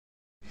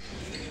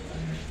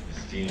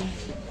16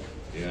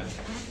 here.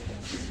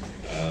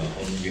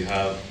 On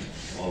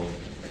behalf of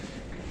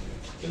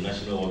the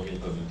National Working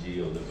Committee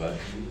of the party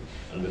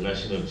and the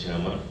National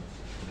Chairman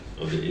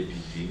of the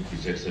APC,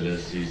 His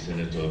Excellency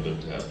Senator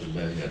Dr.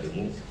 Abdullahi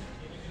Adamu,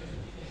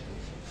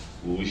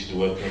 we wish to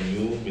welcome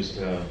you, His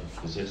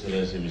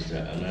Excellency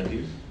Mr.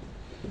 Anadif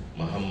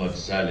Muhammad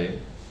Saleh,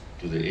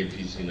 to the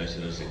APC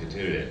National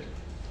Secretariat.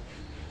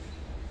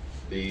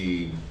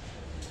 The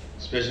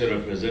Special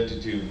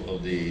Representative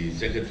of the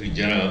Secretary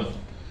General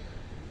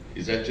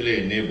is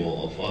actually a neighbor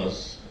of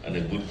us and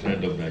a good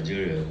friend of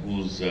Nigeria,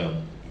 whose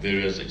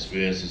various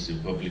experiences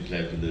in public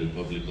life in the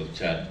Republic of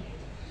Chad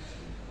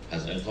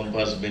has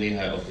encompassed many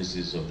high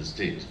offices of the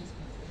state.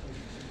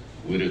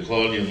 We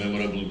recall your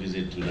memorable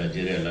visit to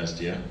Nigeria last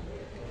year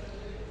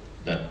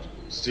that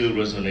still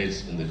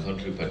resonates in the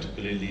country,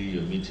 particularly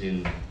your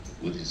meeting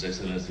with His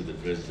Excellency the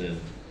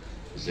President,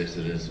 His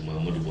Excellency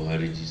Muhammadu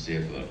Buhari,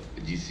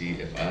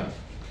 GCFR,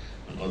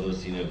 and other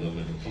senior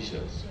government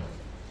officials.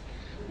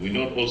 We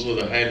note also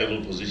the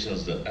high-level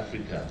positions that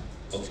Africa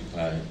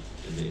occupy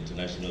in the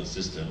international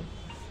system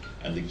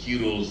and the key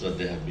roles that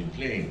they have been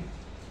playing.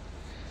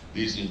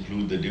 These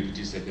include the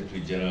Deputy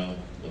Secretary General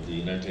of the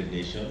United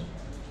Nations,